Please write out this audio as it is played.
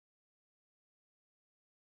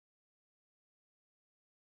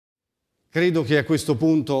Credo che a questo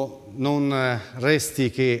punto non resti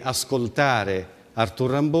che ascoltare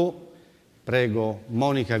Arthur Rimbaud. Prego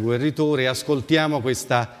Monica Guerritore, ascoltiamo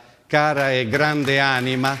questa cara e grande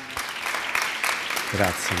anima.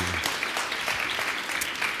 Grazie.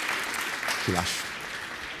 Ti lascio.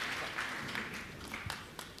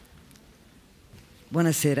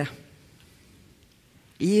 Buonasera.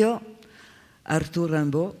 Io, Arthur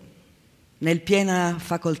Rimbaud, nel piena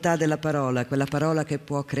facoltà della parola, quella parola che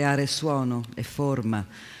può creare suono e forma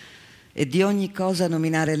e di ogni cosa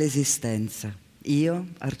nominare l'esistenza, io,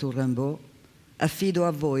 Arthur Rimbaud, affido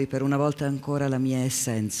a voi per una volta ancora la mia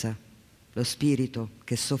essenza, lo spirito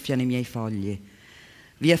che soffia nei miei fogli.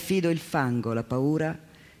 Vi affido il fango, la paura,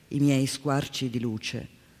 i miei squarci di luce,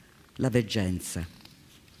 la veggenza.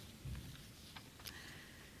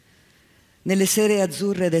 Nelle sere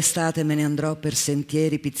azzurre d'estate me ne andrò per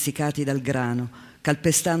sentieri pizzicati dal grano,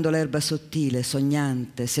 calpestando l'erba sottile,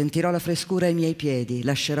 sognante, sentirò la frescura ai miei piedi,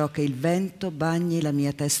 lascerò che il vento bagni la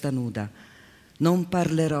mia testa nuda. Non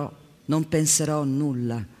parlerò, non penserò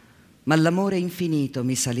nulla, ma l'amore infinito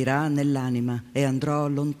mi salirà nell'anima e andrò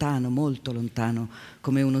lontano, molto lontano,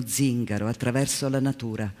 come uno zingaro attraverso la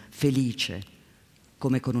natura, felice,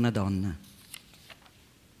 come con una donna.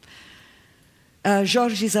 A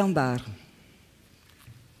Georges Isambard.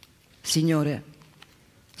 Signore,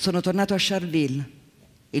 sono tornato a Charleville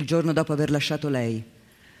il giorno dopo aver lasciato lei.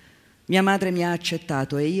 Mia madre mi ha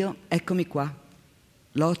accettato e io, eccomi qua,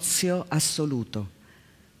 l'ozio assoluto.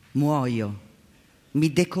 Muoio,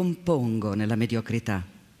 mi decompongo nella mediocrità,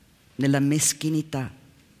 nella meschinità,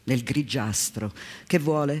 nel grigiastro. Che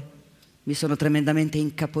vuole? Mi sono tremendamente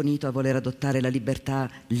incaponito a voler adottare la libertà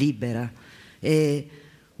libera e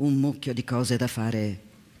un mucchio di cose da fare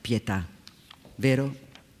pietà, vero?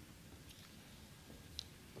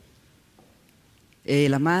 E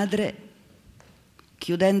la madre,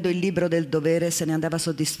 chiudendo il libro del dovere, se ne andava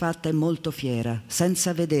soddisfatta e molto fiera,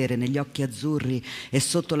 senza vedere negli occhi azzurri e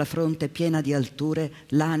sotto la fronte piena di alture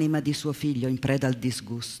l'anima di suo figlio in preda al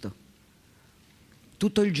disgusto.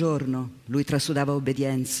 Tutto il giorno lui trasudava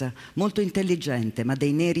obbedienza, molto intelligente, ma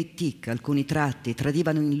dei neri tic, alcuni tratti,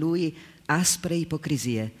 tradivano in lui aspre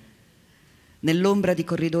ipocrisie. Nell'ombra di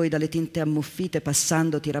corridoi dalle tinte ammuffite,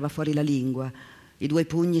 passando, tirava fuori la lingua. I due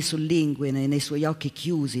pugni sull'inguine e nei suoi occhi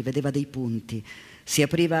chiusi vedeva dei punti. Si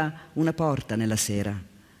apriva una porta nella sera.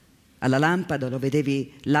 Alla lampada lo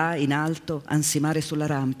vedevi là in alto ansimare sulla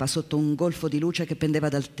rampa sotto un golfo di luce che pendeva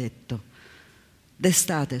dal tetto.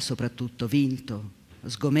 D'estate soprattutto, vinto,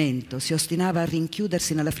 sgomento, si ostinava a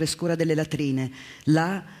rinchiudersi nella frescura delle latrine.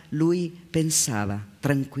 Là lui pensava,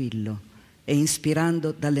 tranquillo e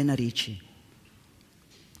inspirando dalle narici.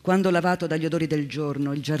 Quando lavato dagli odori del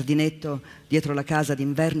giorno, il giardinetto dietro la casa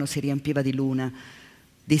d'inverno si riempiva di luna,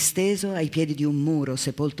 disteso ai piedi di un muro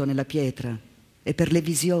sepolto nella pietra, e per le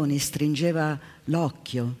visioni stringeva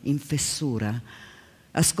l'occhio in fessura,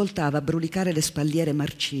 ascoltava brulicare le spalliere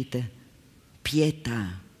marcite.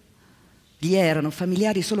 Pietà. Gli erano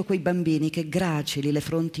familiari solo quei bambini che, gracili, le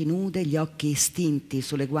fronti nude, gli occhi istinti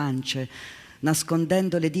sulle guance,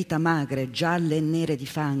 nascondendo le dita magre, gialle e nere di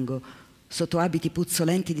fango, sotto abiti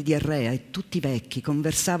puzzolenti di diarrea, e tutti vecchi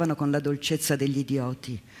conversavano con la dolcezza degli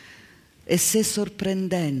idioti. E se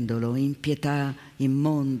sorprendendolo in pietà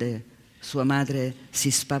immonde sua madre si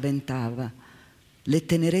spaventava, le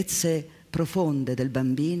tenerezze profonde del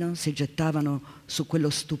bambino si gettavano su quello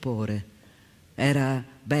stupore. Era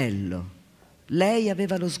bello. Lei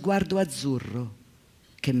aveva lo sguardo azzurro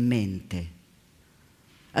che mente.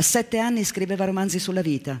 A 7 anni scriveva romanzi sulla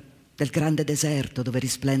vita, del grande deserto dove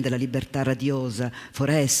risplende la libertà radiosa,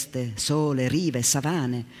 foreste, sole, rive,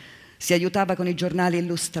 savane. Si aiutava con i giornali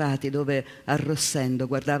illustrati dove, arrossendo,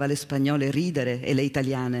 guardava le spagnole ridere e le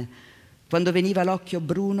italiane. Quando veniva l'occhio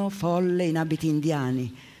bruno, folle, in abiti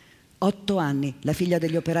indiani. 8 anni, la figlia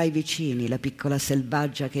degli operai vicini, la piccola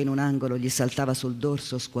selvaggia che in un angolo gli saltava sul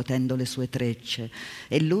dorso scuotendo le sue trecce.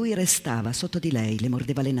 E lui restava sotto di lei, le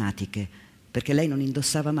mordeva le natiche, perché lei non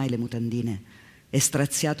indossava mai le mutandine. E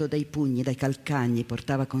straziato dai pugni, dai calcagni,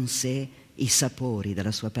 portava con sé i sapori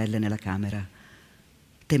della sua pelle nella camera.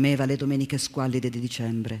 Temeva le domeniche squallide di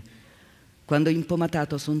dicembre, quando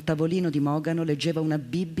impomatato su un tavolino di mogano leggeva una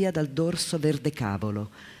Bibbia dal dorso verde cavolo.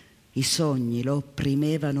 I sogni lo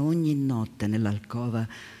opprimevano ogni notte nell'alcova.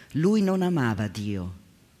 Lui non amava Dio,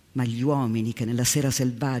 ma gli uomini che nella sera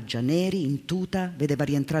selvaggia, neri, in tuta, vedeva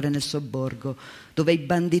rientrare nel sobborgo, dove i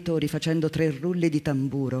banditori, facendo 3 rulli di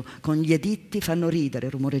tamburo, con gli editti fanno ridere,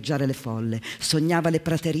 rumoreggiare le folle. Sognava le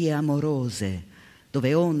praterie amorose,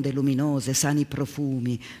 dove onde luminose, sani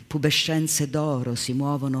profumi, pubescenze d'oro si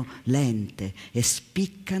muovono lente e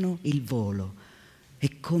spiccano il volo.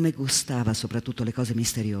 e come gustava soprattutto le cose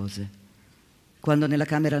misteriose. Quando nella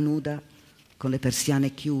camera nuda, con le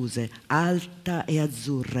persiane chiuse, alta e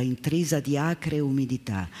azzurra, intrisa di acre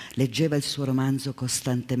umidità, leggeva il suo romanzo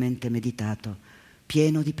costantemente meditato,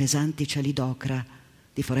 pieno di pesanti cieli d'ocra,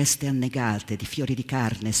 di foreste annegate, di fiori di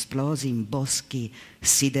carne esplosi in boschi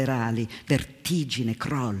siderali, vertigine,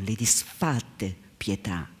 crolli, disfatte,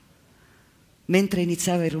 pietà. Mentre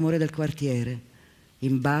iniziava il rumore del quartiere,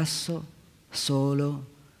 in basso,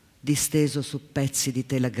 solo, disteso su pezzi di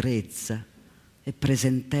tela grezza e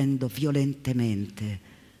presentendo violentemente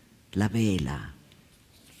la vela.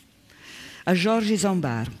 A Georges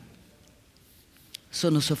Zombart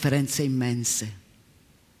sono sofferenze immense,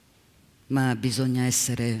 ma bisogna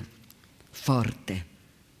essere forte,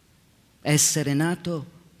 essere nato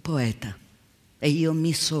poeta, e io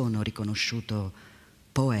mi sono riconosciuto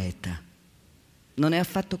poeta. Non è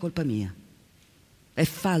affatto colpa mia. È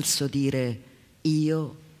falso dire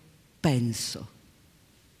io penso.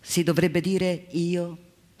 Si dovrebbe dire io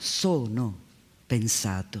sono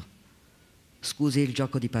pensato. Scusi il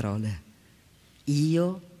gioco di parole.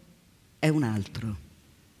 Io è un altro.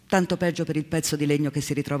 Tanto peggio per il pezzo di legno che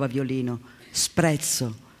si ritrova a violino.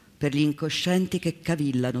 Sprezzo per gli incoscienti che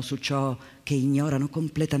cavillano su ciò che ignorano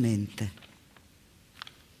completamente.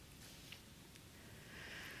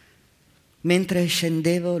 Mentre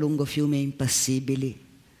scendevo lungo fiumi impassibili,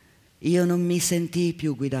 io non mi sentii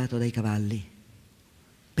più guidato dai cavalli.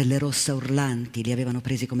 Pelle rossa urlanti li avevano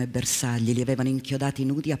presi come bersagli, li avevano inchiodati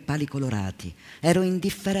nudi a pali colorati. Ero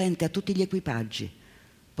indifferente a tutti gli equipaggi.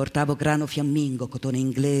 Portavo grano fiammingo, cotone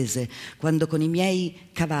inglese. Quando con i miei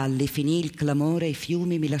cavalli finì il clamore, i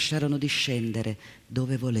fiumi mi lasciarono discendere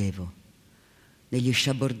dove volevo. Negli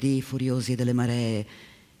sciabordi furiosi delle maree,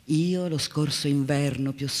 io, lo scorso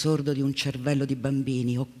inverno, più sordo di un cervello di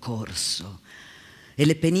bambini, ho corso. E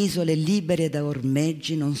le penisole libere da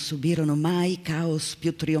ormeggi non subirono mai caos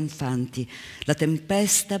più trionfanti. La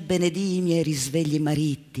tempesta benedì i miei risvegli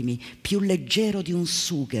marittimi, più leggero di un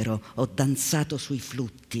sughero ho danzato sui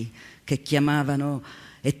flutti che chiamavano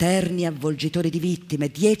eterni avvolgitori di vittime,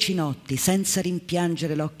 10 notti senza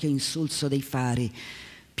rimpiangere l'occhio insulso dei fari.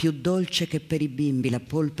 Più dolce che per i bimbi la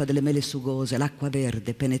polpa delle mele sugose, l'acqua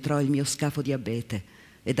verde penetrò il mio scafo di abete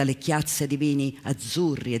e dalle chiazze di vini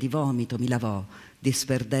azzurri e di vomito mi lavò,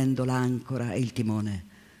 disperdendo l'ancora e il timone.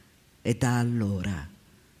 E da allora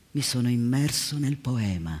mi sono immerso nel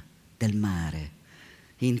poema del mare,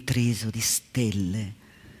 intriso di stelle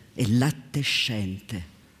e latte scente,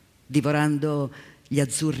 divorando gli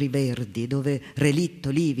azzurri verdi, dove relitto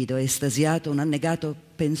livido e estasiato un annegato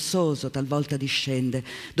pensoso talvolta discende,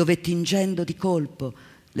 dove tingendo di colpo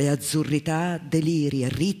le azzurrità deliri e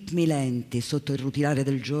ritmi lenti sotto il rutilare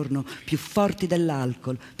del giorno, più forti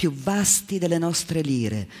dell'alcol, più vasti delle nostre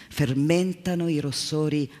lire, fermentano i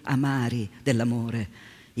rossori amari dell'amore.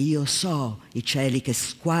 Io so i cieli che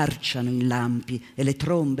squarciano in lampi e le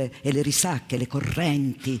trombe e le risacche, le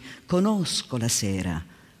correnti, conosco la sera.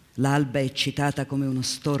 L'alba è eccitata come uno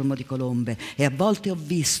stormo di colombe e a volte ho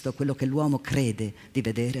visto quello che l'uomo crede di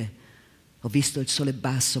vedere. Ho visto il sole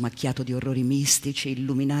basso macchiato di orrori mistici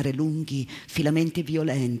illuminare lunghi filamenti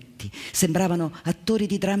violenti. Sembravano attori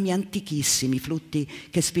di drammi antichissimi, flutti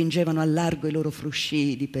che spingevano al largo i loro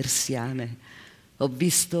frusci di persiane. Ho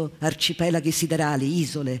visto arcipelaghi siderali,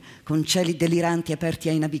 isole, con cieli deliranti aperti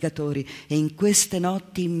ai navigatori, e in queste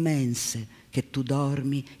notti immense che tu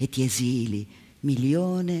dormi e ti esili,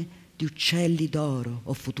 milione di uccelli d'oro,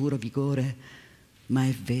 o futuro vigore, ma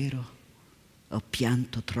è vero, ho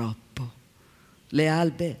pianto troppo. Le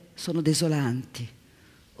albe sono desolanti,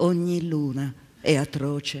 ogni luna è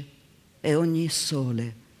atroce e ogni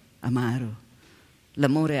sole amaro.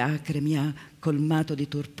 L'amore acre mi ha colmato di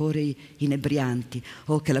torpori inebrianti,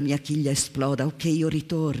 o che la mia chiglia esploda, o che io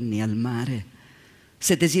ritorni al mare.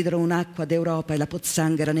 Se desidero un'acqua d'Europa e la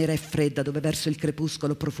pozzanghera nera e fredda dove verso il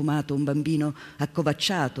crepuscolo profumato un bambino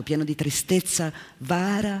accovacciato, pieno di tristezza,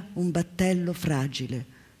 vara un battello fragile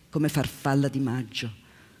come farfalla di maggio.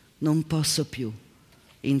 Non posso più,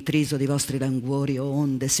 intriso di vostri languori o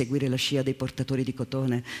onde, seguire la scia dei portatori di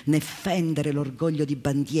cotone, né fendere l'orgoglio di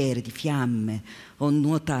bandiere, di fiamme, o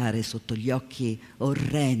nuotare sotto gli occhi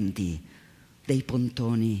orrendi dei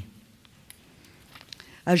pontoni.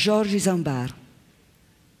 A Georges Zombart: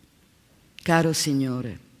 caro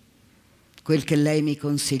signore, quel che lei mi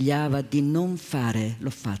consigliava di non fare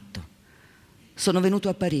l'ho fatto. Sono venuto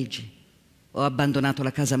a Parigi, ho abbandonato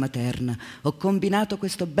la casa materna, ho combinato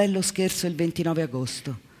questo bello scherzo il 29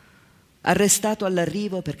 agosto. Arrestato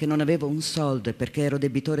all'arrivo perché non avevo un soldo e perché ero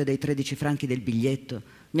debitore dei 13 franchi del biglietto,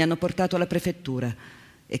 mi hanno portato alla prefettura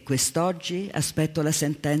e quest'oggi aspetto la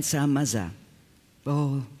sentenza a Masà.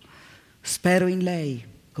 Oh, spero in lei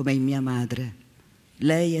come in mia madre.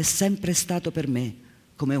 Lei è sempre stato per me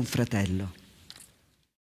come un fratello.